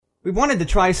We wanted to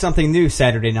try something new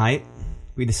Saturday night.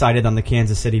 We decided on the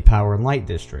Kansas City Power and Light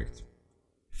District.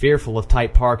 Fearful of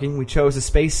tight parking, we chose a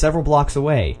space several blocks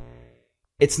away.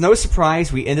 It's no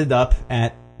surprise we ended up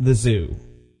at the zoo,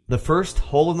 the first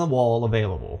hole-in-the-wall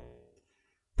available.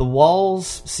 The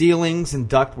walls, ceilings, and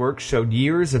ductwork showed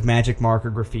years of magic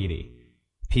marker graffiti.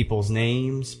 People's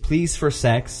names, pleas for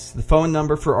sex, the phone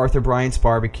number for Arthur Bryant's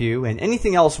barbecue, and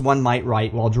anything else one might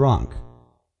write while drunk.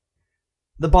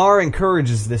 The bar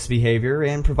encourages this behavior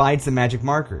and provides the magic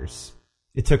markers.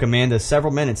 It took Amanda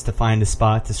several minutes to find a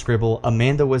spot to scribble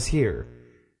 "Amanda was here."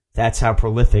 That's how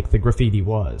prolific the graffiti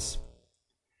was.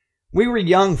 We were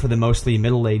young for the mostly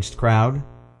middle-aged crowd.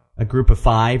 A group of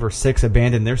 5 or 6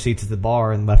 abandoned their seats at the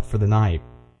bar and left for the night.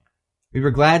 We were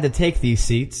glad to take these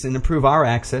seats and improve our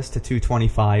access to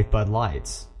 225 Bud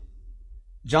Lights.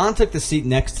 John took the seat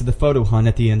next to the photo hunt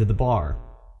at the end of the bar.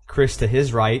 Chris to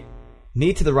his right,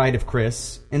 me to the right of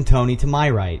Chris, and Tony to my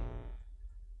right.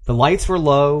 The lights were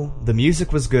low, the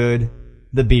music was good,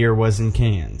 the beer was in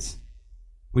cans.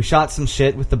 We shot some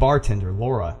shit with the bartender,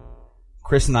 Laura.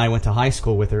 Chris and I went to high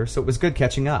school with her, so it was good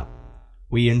catching up.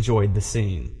 We enjoyed the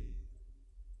scene.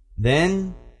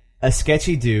 Then, a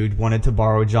sketchy dude wanted to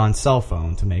borrow John's cell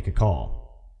phone to make a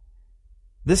call.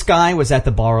 This guy was at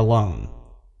the bar alone.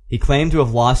 He claimed to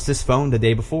have lost his phone the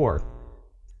day before.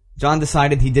 John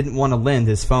decided he didn't want to lend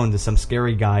his phone to some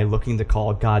scary guy looking to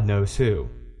call God knows who.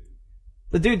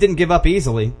 The dude didn't give up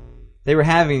easily. They were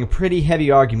having a pretty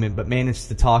heavy argument but managed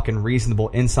to talk in reasonable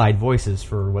inside voices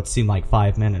for what seemed like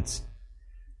 5 minutes.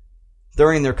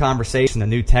 During their conversation, a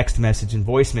new text message and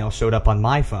voicemail showed up on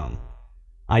my phone.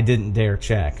 I didn't dare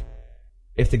check.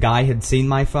 If the guy had seen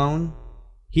my phone,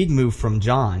 he'd moved from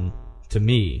John to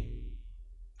me.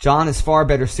 John is far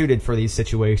better suited for these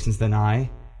situations than I.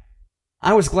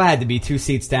 I was glad to be 2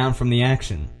 seats down from the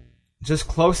action, just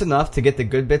close enough to get the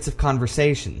good bits of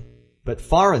conversation, but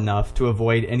far enough to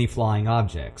avoid any flying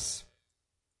objects.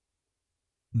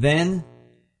 Then,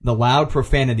 the loud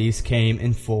profanities came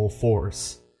in full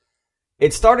force.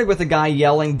 It started with a guy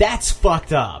yelling, "That's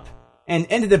fucked up!" and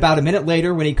ended about a minute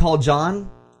later when he called John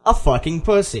a fucking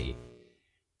pussy.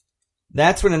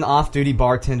 That's when an off-duty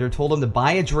bartender told him to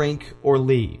buy a drink or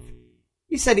leave.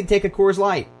 He said he'd take a Coors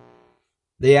Light.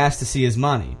 They asked to see his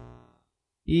money.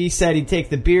 He said he'd take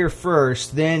the beer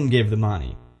first, then give the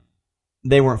money.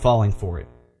 They weren't falling for it.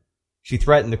 She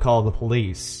threatened to call the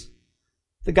police.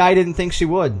 The guy didn't think she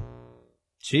would.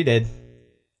 She did.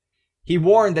 He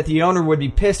warned that the owner would be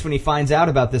pissed when he finds out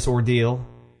about this ordeal.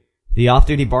 The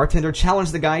off-duty bartender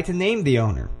challenged the guy to name the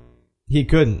owner. He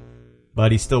couldn't,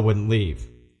 but he still wouldn't leave.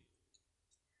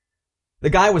 The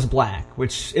guy was black,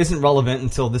 which isn't relevant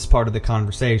until this part of the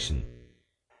conversation.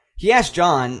 He asked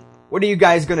John, "What are you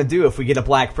guys going to do if we get a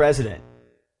black president?"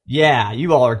 "Yeah,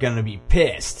 you all are going to be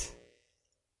pissed."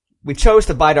 We chose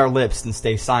to bite our lips and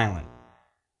stay silent.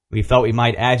 We felt we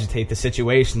might agitate the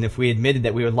situation if we admitted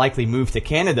that we would likely move to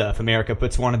Canada if America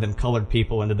puts one of them colored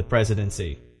people into the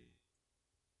presidency.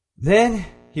 Then,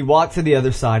 he walked to the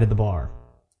other side of the bar.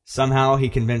 Somehow, he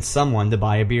convinced someone to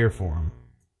buy a beer for him.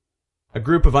 A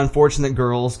group of unfortunate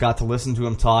girls got to listen to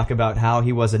him talk about how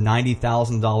he was a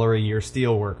 $90,000 a year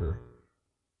steel worker.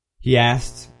 He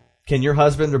asked, "Can your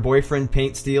husband or boyfriend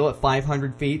paint steel at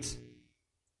 500 feet?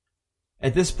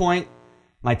 At this point,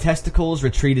 my testicles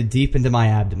retreated deep into my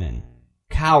abdomen,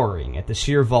 cowering at the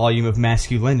sheer volume of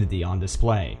masculinity on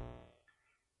display.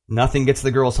 Nothing gets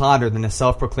the girls hotter than a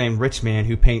self-proclaimed rich man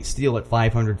who paints steel at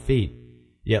 500 feet,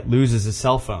 yet loses his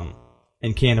cell phone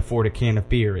and can't afford a can of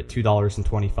beer at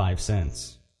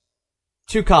 $2.25.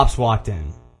 2 cops walked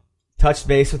in, touched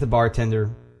base with the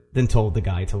bartender, then told the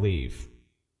guy to leave.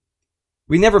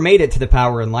 We never made it to the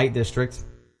Power and Light District.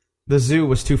 The zoo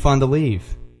was too fun to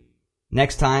leave.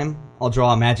 Next time, I'll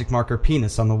draw a magic marker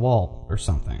penis on the wall or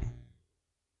something.